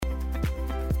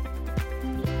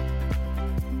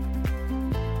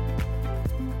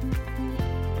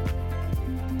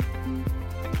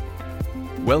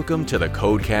Welcome to the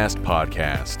Codecast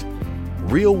podcast.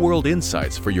 Real-world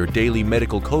insights for your daily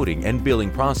medical coding and billing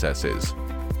processes.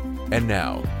 And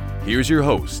now, here's your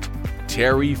host,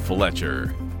 Terry Fletcher.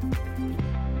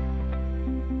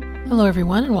 Hello,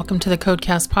 everyone, and welcome to the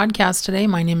Codecast podcast today.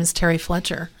 My name is Terry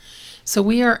Fletcher. So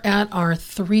we are at our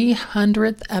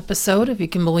 300th episode, if you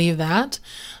can believe that.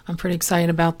 I'm pretty excited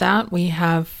about that. We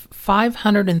have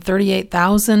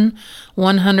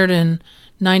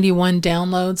 538,191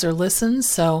 downloads or listens,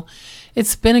 so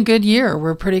it's been a good year.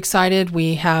 We're pretty excited.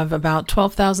 We have about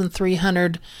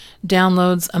 12,300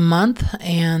 downloads a month,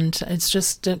 and it's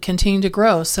just continuing to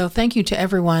grow. So thank you to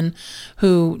everyone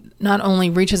who not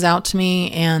only reaches out to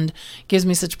me and gives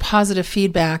me such positive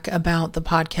feedback about the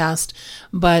podcast,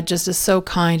 but just is so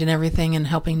kind and everything and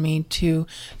helping me to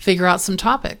figure out some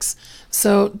topics.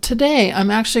 So today I'm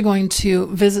actually going to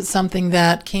visit something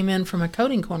that came in from a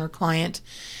Coding Corner client.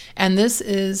 And this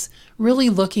is really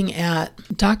looking at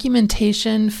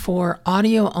documentation for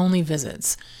audio-only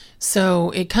visits.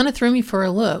 So it kind of threw me for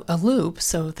a loop.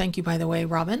 So thank you, by the way,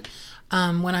 Robin,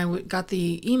 when I got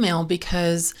the email,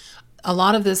 because a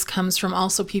lot of this comes from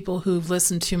also people who've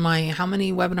listened to how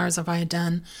many webinars have I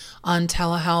done on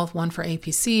telehealth, one for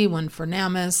APC, one for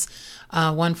NAMIS,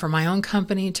 one for my own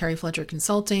company, Terry Fletcher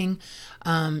Consulting.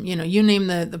 You name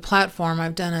the platform,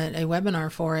 I've done a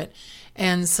webinar for it.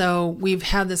 And so we've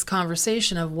had this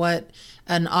conversation of what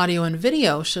an audio and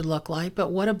video should look like,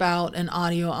 but what about an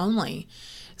audio only?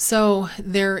 So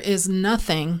there is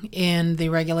nothing in the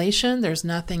regulation, there's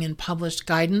nothing in published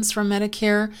guidance from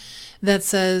Medicare that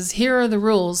says, here are the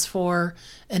rules for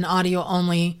an audio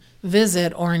only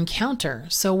visit or encounter.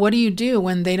 So what do you do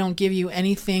when they don't give you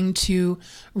anything to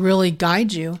really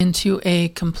guide you into a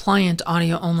compliant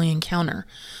audio only encounter?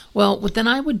 Well, what then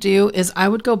I would do is I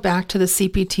would go back to the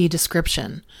CPT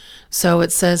description. So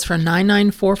it says for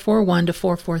 99441 to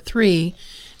 443,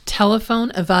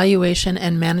 telephone evaluation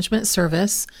and management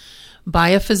service by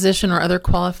a physician or other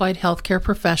qualified healthcare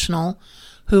professional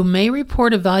who may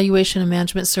report evaluation and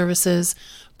management services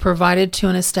provided to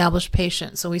an established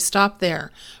patient. So we stop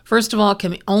there. First of all, it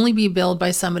can only be billed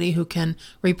by somebody who can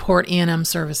report E&M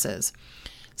services.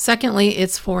 Secondly,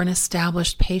 it's for an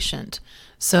established patient.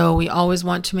 So we always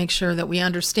want to make sure that we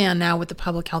understand now with the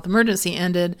public health emergency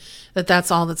ended that that's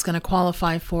all that's going to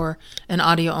qualify for an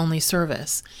audio-only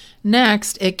service.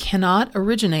 Next, it cannot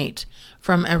originate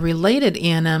from a related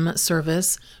E&M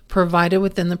service provided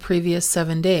within the previous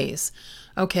 7 days.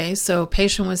 Okay, so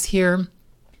patient was here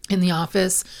in the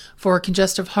office for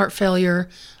congestive heart failure,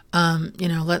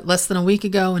 less than a week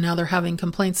ago, and now they're having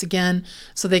complaints again.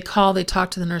 So they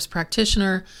talk to the nurse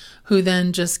practitioner, who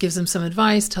then just gives them some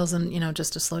advice, tells them,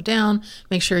 just to slow down,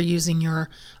 make sure you're using your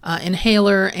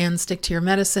inhaler and stick to your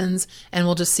medicines, and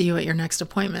we'll just see you at your next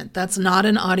appointment. That's not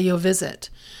an audio visit.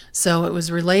 So it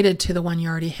was related to the one you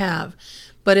already have.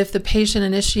 But if the patient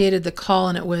initiated the call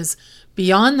and it was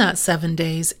beyond that 7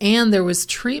 days and there was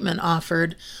treatment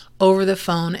offered over the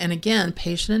phone, and again,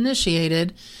 patient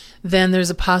initiated, then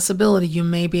there's a possibility you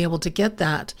may be able to get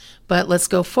that. But let's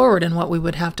go forward in what we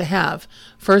would have to have.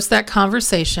 First, that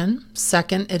conversation.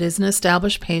 Second, it is an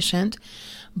established patient.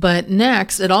 But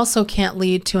next, it also can't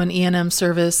lead to an E&M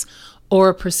service or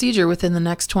a procedure within the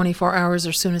next 24 hours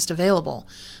or soonest available.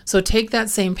 So take that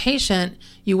same patient,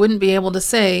 you wouldn't be able to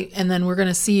say, and then we're going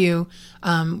to see you,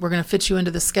 we're going to fit you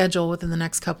into the schedule within the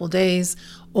next couple days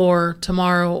or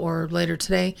tomorrow or later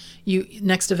today,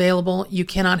 next available. You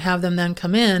cannot have them then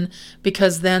come in,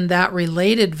 because then that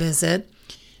related visit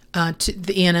to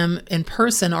the E&M in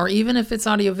person, or even if it's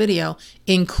audio video,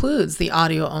 includes the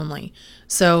audio only.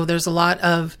 So there's a lot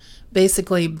of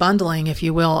basically bundling, if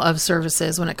you will, of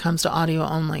services when it comes to audio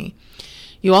only.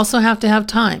 You also have to have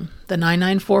time. The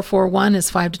 99441 is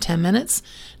 5 to 10 minutes.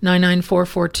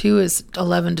 99442 is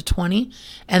 11 to 20.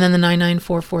 And then the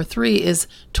 99443 is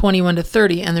 21 to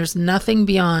 30. And there's nothing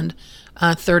beyond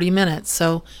 30 minutes.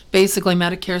 So basically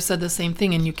Medicare said the same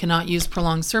thing, and you cannot use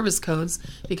prolonged service codes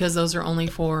because those are only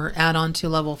for add-on to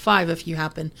level 5 if you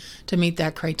happen to meet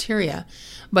that criteria.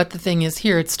 But the thing is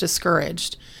here, it's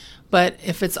discouraged. But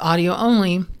if it's audio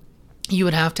only, you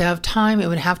would have to have time. It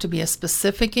would have to be a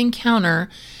specific encounter,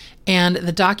 and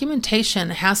the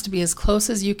documentation has to be as close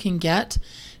as you can get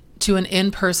to an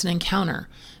in-person encounter.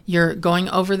 You're going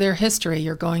over their history.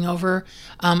 You're going over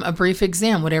a brief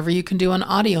exam, whatever you can do on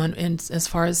audio, and as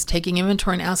far as taking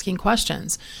inventory and asking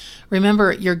questions.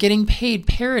 Remember, you're getting paid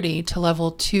parity to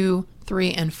level 2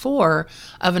 3, and 4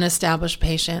 of an established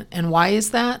patient. And why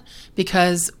is that?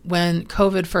 Because when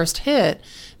COVID first hit,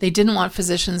 they didn't want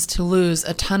physicians to lose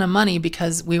a ton of money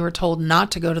because we were told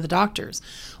not to go to the doctors.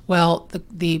 Well,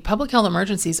 the public health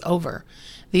emergency is over.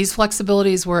 These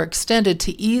flexibilities were extended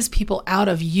to ease people out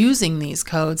of using these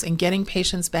codes and getting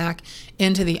patients back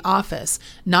into the office,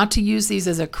 not to use these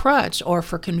as a crutch or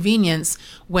for convenience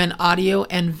when audio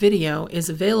and video is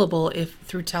available if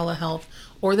through telehealth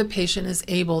or the patient is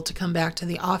able to come back to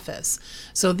the office.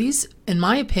 So these, in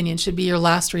my opinion, should be your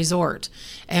last resort.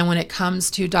 And when it comes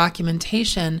to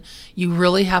documentation, you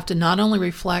really have to not only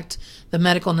reflect the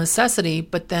medical necessity,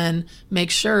 but then make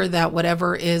sure that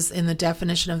whatever is in the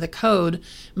definition of the code,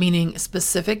 meaning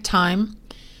specific time,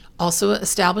 also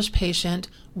established patient,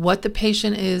 what the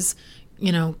patient is,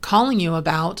 calling you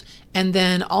about, and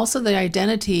then also the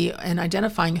identity and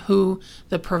identifying who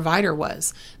the provider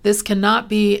was. This cannot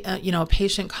be, a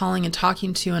patient calling and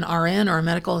talking to an RN or a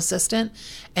medical assistant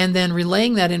and then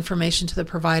relaying that information to the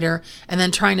provider and then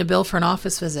trying to bill for an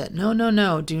office visit.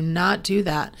 No, do not do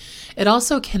that. It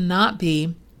also cannot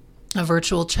be a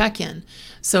virtual check-in.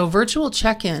 So virtual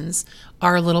check-ins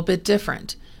are a little bit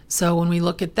different. So when we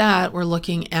look at that, we're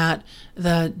looking at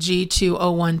the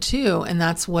G2012, and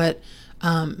that's what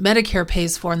Medicare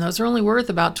pays for, and those are only worth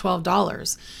about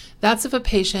 $12. That's if a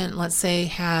patient, let's say,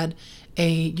 had a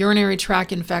urinary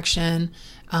tract infection.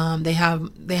 They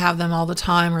have them all the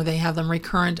time, or they have them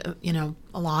recurrent,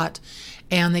 a lot.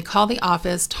 And they call the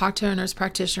office, talk to a nurse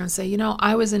practitioner and say,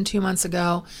 I was in 2 months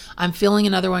ago. I'm feeling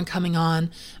another one coming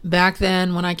on. Back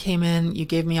then when I came in, you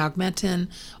gave me Augmentin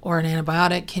or an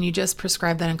antibiotic. Can you just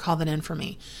prescribe that and call that in for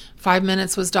me? 5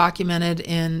 minutes was documented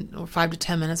or 5 to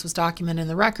 10 minutes was documented in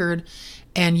the record.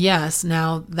 And yes,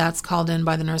 now that's called in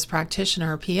by the nurse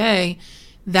practitioner or PA.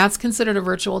 That's considered a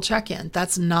virtual check-in.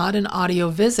 That's not an audio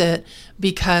visit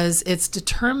because it's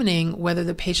determining whether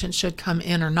the patient should come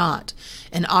in or not.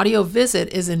 An audio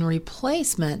visit is in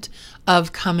replacement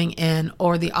of coming in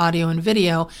or the audio and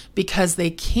video because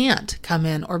they can't come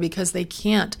in or because they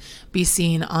can't be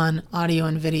seen on audio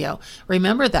and video.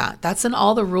 Remember that. That's in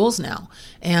all the rules now.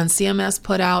 And CMS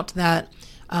put out that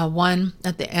one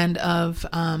at the end of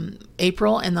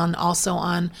April, and then also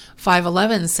on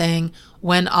 5/11 saying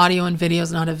when audio and video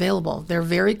is not available. They're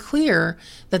very clear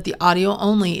that the audio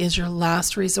only is your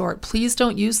last resort. Please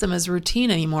don't use them as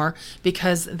routine anymore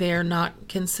because they're not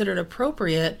considered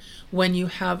appropriate when you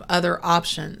have other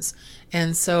options.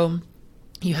 And so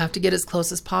you have to get as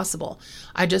close as possible.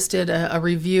 I just did a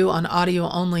review on audio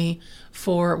only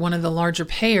for one of the larger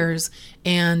payers,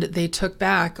 and they took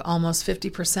back almost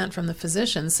 50% from the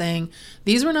physician saying,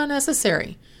 these were not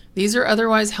necessary. These are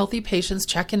otherwise healthy patients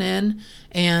checking in,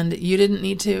 and you didn't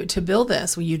need to bill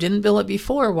this. Well, you didn't bill it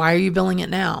before. Why are you billing it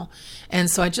now? And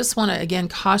so I just want to, again,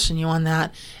 caution you on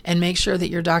that and make sure that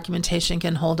your documentation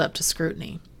can hold up to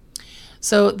scrutiny.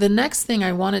 So the next thing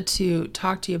I wanted to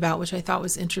talk to you about, which I thought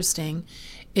was interesting,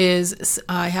 is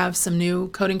I have some new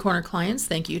Coding Corner clients.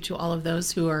 Thank you to all of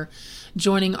those who are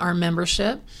joining our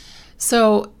membership.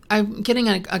 So I'm getting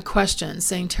a question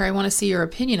saying, Terry, I want to see your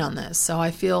opinion on this. So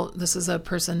I feel, this is a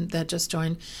person that just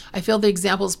joined, I feel the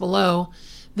examples below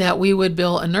that we would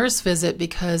bill a nurse visit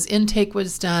because intake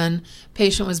was done,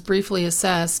 patient was briefly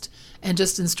assessed, and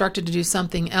just instructed to do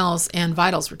something else, and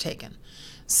vitals were taken.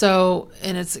 So,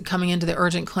 and it's coming into the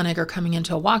urgent clinic or coming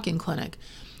into a walk-in clinic.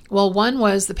 Well, one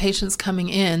was the patient's coming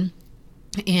in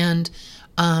and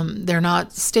they're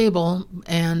not stable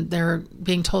and they're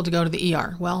being told to go to the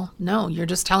ER. Well, no, you're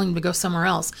just telling them to go somewhere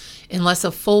else. Unless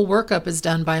a full workup is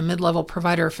done by a mid-level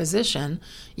provider or physician,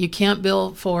 you can't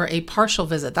bill for a partial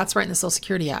visit. That's right in the Social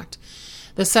Security Act.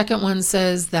 The second one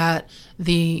says that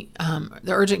the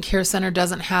urgent care center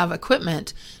doesn't have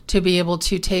equipment to be able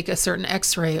to take a certain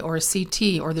x-ray or a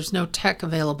CT, or there's no tech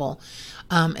available.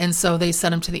 And so they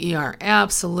send them to the ER.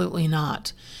 Absolutely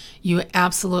not. You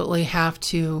absolutely have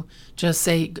to just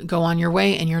say, go on your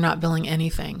way, and you're not billing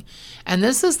anything. And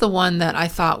this is the one that I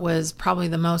thought was probably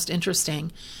the most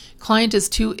interesting. Client is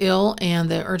too ill and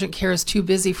the urgent care is too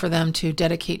busy for them to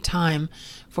dedicate time,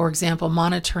 for example,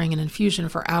 monitoring an infusion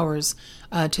for hours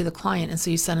to the client. And so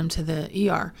you send them to the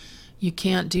ER. You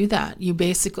can't do that. You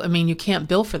can't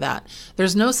bill for that.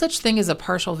 There's no such thing as a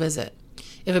partial visit.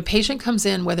 If a patient comes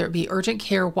in, whether it be urgent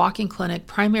care, walk-in clinic,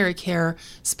 primary care,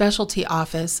 specialty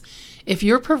office, if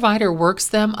your provider works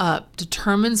them up,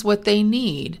 determines what they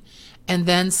need, and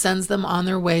then sends them on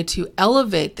their way to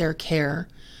elevate their care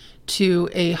to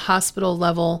a hospital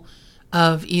level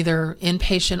of either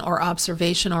inpatient or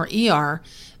observation or ER,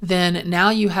 then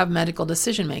now you have medical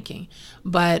decision making.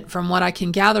 But from what I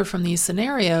can gather from these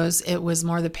scenarios, it was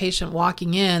more the patient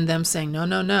walking in, them saying no,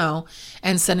 no, no,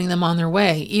 and sending them on their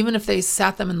way. Even if they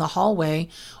sat them in the hallway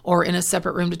or in a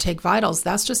separate room to take vitals,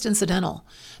 that's just incidental.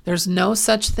 There's no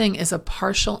such thing as a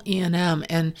partial E&M,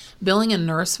 and billing a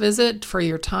nurse visit for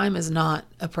your time is not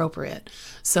appropriate.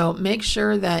 So make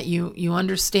sure that you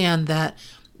understand that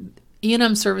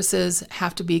E&M services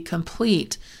have to be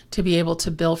complete to be able to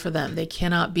bill for them. They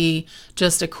cannot be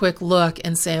just a quick look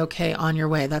and say, okay, on your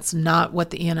way. That's not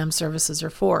what the E&M services are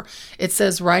for. It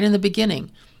says right in the beginning,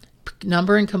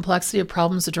 number and complexity of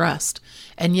problems addressed.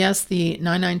 And yes, the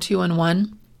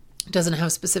 99211 doesn't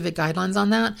have specific guidelines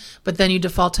on that, but then you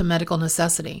default to medical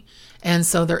necessity. And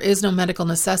so there is no medical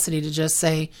necessity to just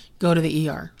say, go to the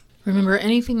ER. Remember,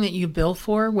 anything that you bill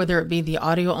for, whether it be the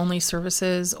audio-only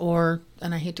services or,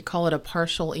 and I hate to call it a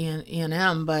partial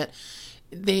E&M, but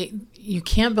you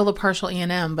can't bill a partial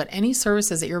E&M, but any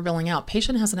services that you're billing out,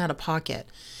 patient hasn't had a pocket.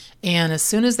 And as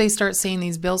soon as they start seeing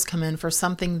these bills come in for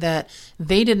something that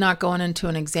they did not go into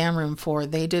an exam room for,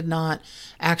 they did not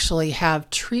actually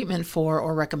have treatment for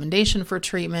or recommendation for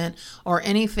treatment or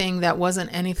anything that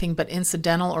wasn't anything but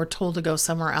incidental or told to go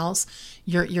somewhere else,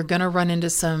 you're going to run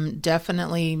into some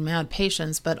definitely mad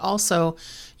patients, but also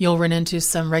you'll run into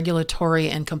some regulatory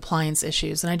and compliance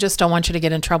issues. And I just don't want you to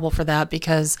get in trouble for that,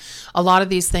 because a lot of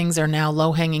these things are now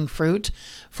low-hanging fruit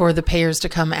for the payers to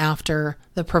come after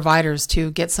the providers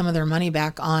to get some of their money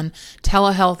back on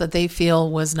telehealth that they feel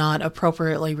was not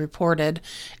appropriately reported.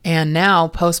 And now,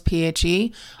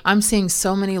 post-PHE, I'm seeing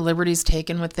so many liberties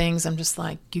taken with things. I'm just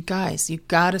like, you guys, you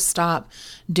got to stop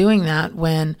doing that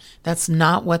when that's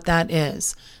not what that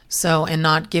is. So, and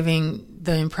not giving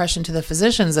the impression to the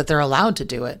physicians that they're allowed to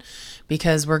do it,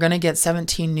 because we're going to get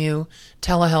 17 new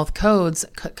telehealth codes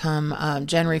come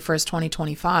January 1st,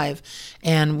 2025.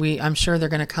 And I'm sure they're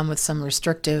going to come with some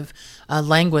restrictive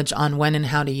language on when and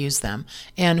how to use them.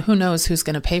 And who knows who's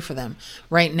going to pay for them.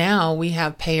 Right now, we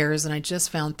have payers, and I just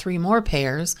found 3 more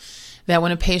payers, that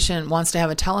when a patient wants to have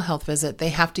a telehealth visit, they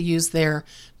have to use their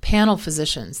panel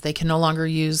physicians. They can no longer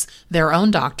use their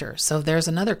own doctor. So there's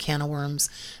another can of worms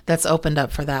that's opened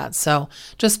up for that. So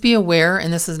just be aware,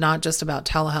 and this is not just about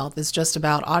telehealth, it's just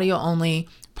about audio only.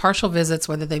 Partial visits,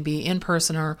 whether they be in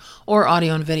person or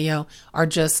audio and video, are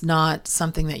just not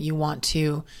something that you want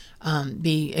to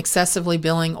be excessively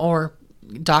billing or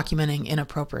documenting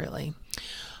inappropriately.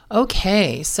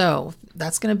 Okay, so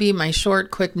that's going to be my short,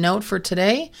 quick note for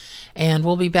today, and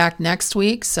we'll be back next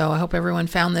week. So I hope everyone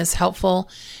found this helpful.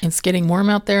 It's getting warm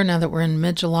out there now that we're in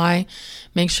mid-July.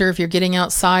 Make sure if you're getting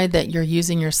outside that you're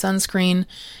using your sunscreen,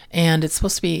 and it's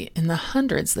supposed to be in the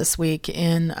hundreds this week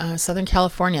in Southern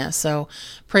California. So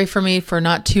pray for me for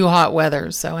not too hot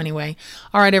weather. So anyway,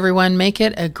 all right, everyone, make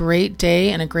it a great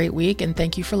day and a great week, and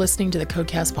thank you for listening to the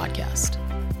Codecast podcast.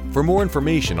 For more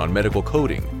information on medical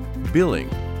coding,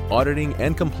 billing, auditing,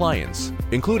 and compliance,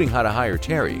 including how to hire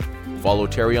Terry, follow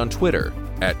Terry on Twitter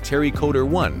at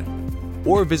TerryCoder1,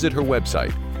 or visit her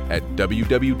website at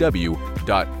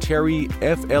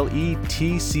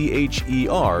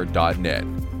www.terryfletcher.net.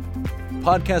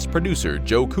 Podcast producer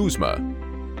Joe Kuzma.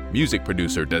 Music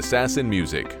producer Dassassin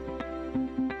Music.